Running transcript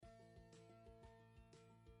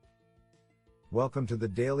Welcome to the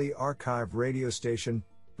Daily Archive radio station,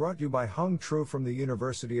 brought to you by Hung Tru from the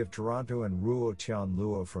University of Toronto and Ruo Tian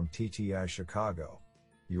Luo from TTI Chicago.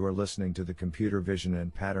 You are listening to the Computer Vision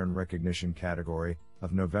and Pattern Recognition category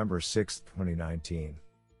of November 6, 2019.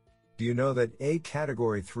 Do you know that a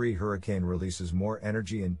Category 3 hurricane releases more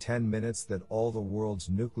energy in 10 minutes than all the world's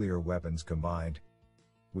nuclear weapons combined?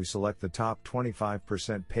 We select the top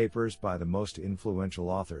 25% papers by the most influential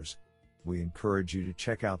authors. We encourage you to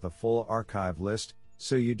check out the full archive list,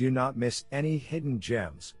 so you do not miss any hidden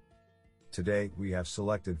gems. Today, we have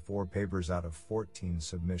selected 4 papers out of 14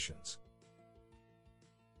 submissions.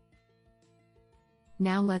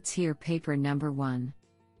 Now let's hear paper number 1.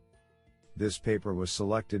 This paper was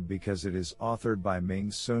selected because it is authored by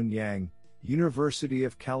Ming-Sun Yang, University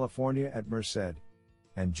of California at Merced,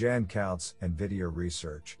 and Jan Kautz, NVIDIA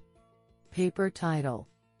Research. Paper title: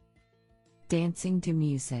 Dancing to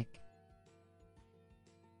Music.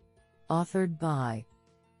 Authored by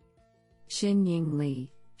Xinying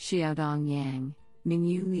Li, Xiaodong Yang,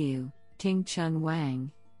 Mingyu Liu, Ting-Chun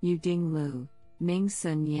Wang, Yuding Liu,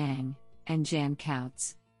 Ming-Sun Yang, and Jan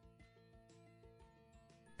Kautz.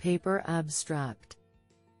 Paper abstract: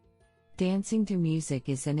 Dancing to music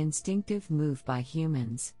is an instinctive move by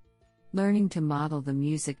humans. Learning to model the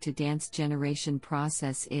music to dance generation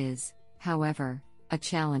process is, however, a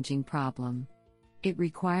challenging problem. It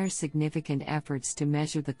requires significant efforts to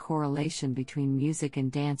measure the correlation between music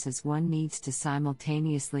and dance, as one needs to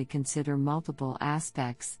simultaneously consider multiple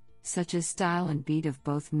aspects, such as style and beat of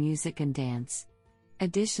both music and dance.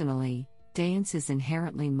 Additionally, dance is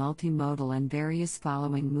inherently multimodal, and various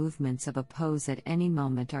following movements of a pose at any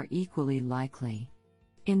moment are equally likely.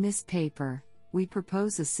 In this paper, we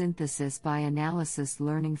propose a synthesis by analysis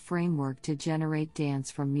learning framework to generate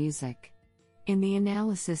dance from music. In the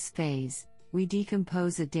analysis phase, we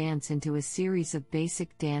decompose a dance into a series of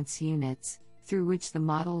basic dance units, through which the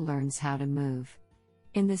model learns how to move.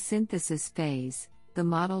 In the synthesis phase, the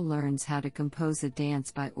model learns how to compose a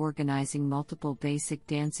dance by organizing multiple basic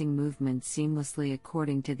dancing movements seamlessly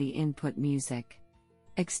according to the input music.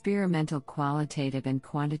 Experimental qualitative and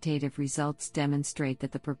quantitative results demonstrate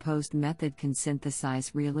that the proposed method can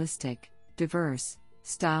synthesize realistic, diverse,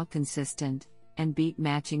 style-consistent, and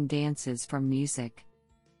beat-matching dances from music.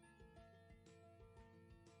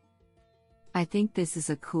 I think this is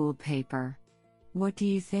a cool paper. What do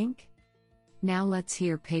you think? Now let's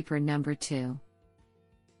hear paper number 2.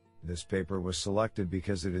 This paper was selected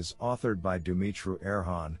because it is authored by Dumitru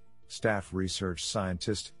Erhan, Staff Research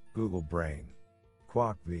Scientist, Google Brain,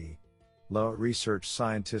 Kwok V. La Research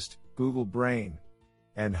Scientist, Google Brain,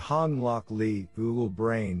 and Hong-Lok Lee, Google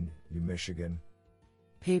Brain, U Michigan.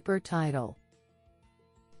 Paper title: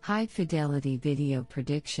 High-Fidelity Video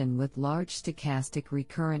Prediction with Large Stochastic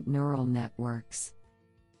Recurrent Neural Networks.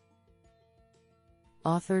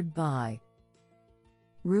 Authored by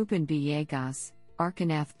Ruben Villegas,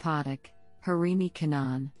 Arkanath Pathak, Harimi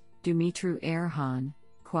Kannan, Dumitru Erhan,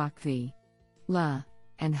 Kwok V. La,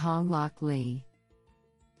 and Hong-Lok Lee.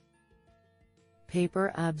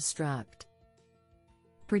 Paper abstract: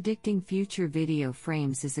 Predicting future video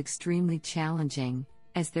frames is extremely challenging,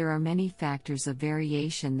 as there are many factors of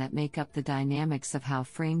variation that make up the dynamics of how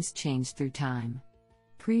frames change through time.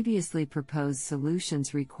 Previously proposed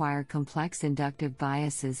solutions require complex inductive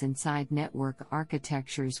biases inside network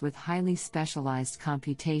architectures with highly specialized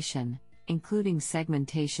computation, including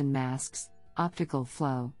segmentation masks, optical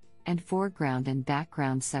flow, and foreground and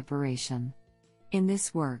background separation. In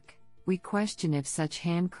this work, we question if such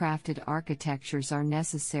handcrafted architectures are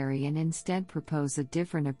necessary and instead propose a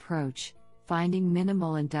different approach, finding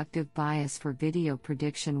minimal inductive bias for video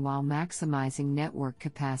prediction while maximizing network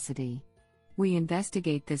capacity. We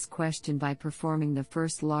investigate this question by performing the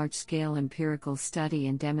first large-scale empirical study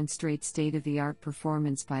and demonstrate state-of-the-art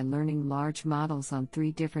performance by learning large models on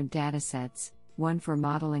 3 different datasets, one for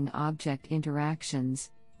modeling object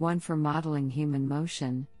interactions, one for modeling human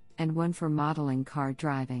motion, and one for modeling car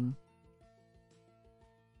driving.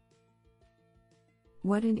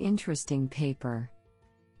 What an interesting paper.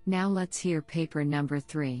 Now let's hear paper number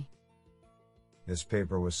 3. This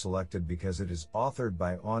paper was selected because it is authored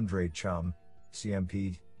by Andrei Chum,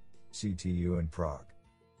 CMP, CTU in Prague.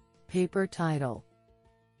 Paper title: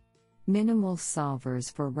 Minimal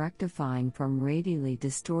Solvers for Rectifying from Radially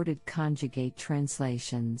Distorted Conjugate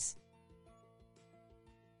Translations.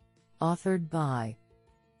 Authored by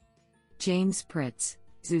James Pritz,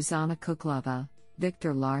 Zuzana Kuklova,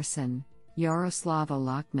 Victor Larson, Yaroslava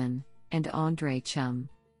Lockman, and Andrei Chum.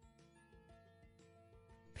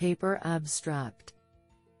 Paper abstract: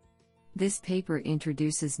 This paper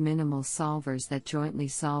introduces minimal solvers that jointly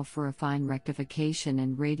solve for affine rectification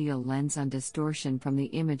and radial lens undistortion from the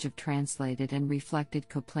image of translated and reflected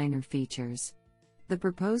coplanar features. The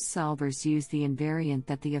proposed solvers use the invariant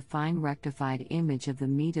that the affine rectified image of the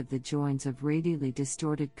meet of the joins of radially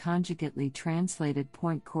distorted conjugately translated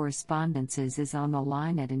point correspondences is on the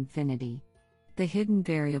line at infinity. The hidden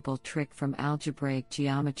variable trick from algebraic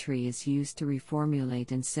geometry is used to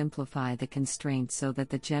reformulate and simplify the constraint so that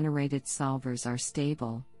the generated solvers are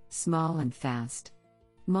stable, small and fast.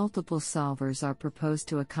 Multiple solvers are proposed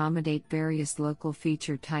to accommodate various local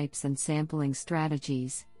feature types and sampling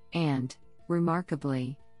strategies, and,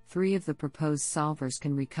 remarkably, 3 of the proposed solvers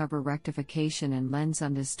can recover rectification and lens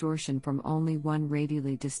undistortion from only one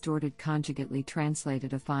radially distorted conjugately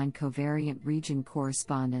translated affine covariant region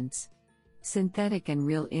correspondence. Synthetic and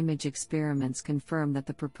real image experiments confirm that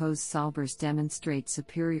the proposed solvers demonstrate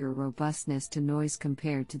superior robustness to noise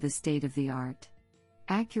compared to the state-of-the-art.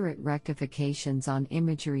 Accurate rectifications on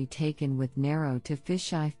imagery taken with narrow to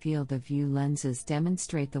fisheye field of view lenses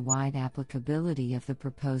demonstrate the wide applicability of the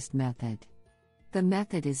proposed method. The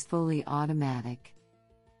method is fully automatic.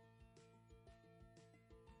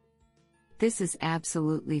 This is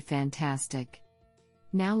absolutely fantastic.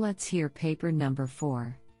 Now let's hear paper number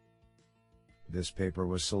 4. This paper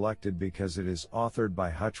was selected because it is authored by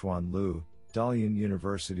Huchuan Liu, Dalian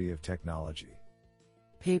University of Technology.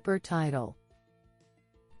 Paper title: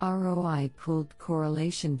 ROI Pooled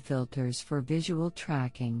Correlation Filters for Visual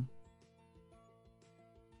Tracking.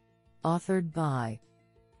 Authored by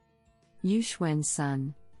Yuxuan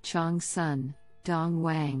Sun, Chong Sun, Dong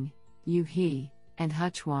Wang, Yu He, and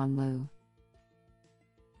Huchuan Liu.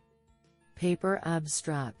 Paper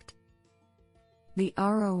abstract: The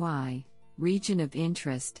ROI region of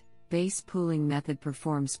interest base pooling method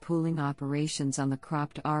performs pooling operations on the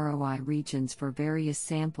cropped ROI regions for various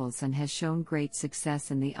samples and has shown great success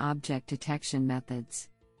in the object detection methods.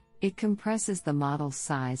 It compresses the model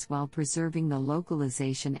size while preserving the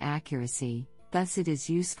localization accuracy, thus it is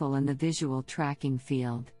useful in the visual tracking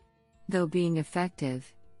field. Though being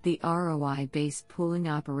effective, the ROI-based pooling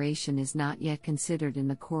operation is not yet considered in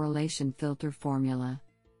the correlation filter formula.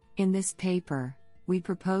 In this paper, we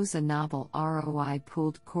propose a novel ROI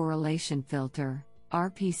pooled correlation filter,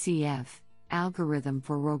 RPCF, algorithm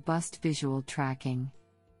for robust visual tracking.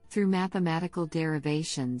 Through mathematical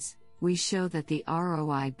derivations, we show that the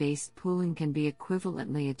ROI-based pooling can be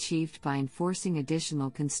equivalently achieved by enforcing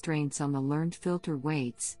additional constraints on the learned filter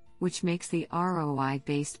weights, which makes the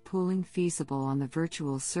ROI-based pooling feasible on the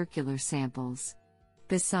virtual circular samples.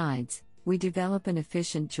 Besides, we develop an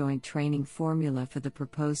efficient joint training formula for the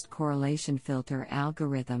proposed correlation filter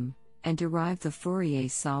algorithm, and derive the Fourier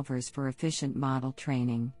solvers for efficient model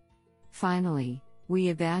training. Finally, we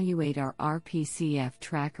evaluate our RPCF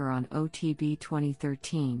tracker on OTB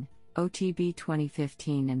 2013, OTB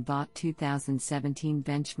 2015 and BOT 2017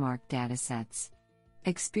 benchmark datasets.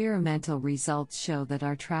 Experimental results show that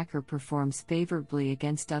our tracker performs favorably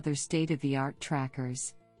against other state-of-the-art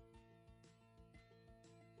trackers.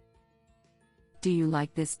 Do you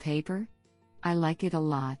like this paper? I like it a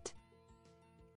lot.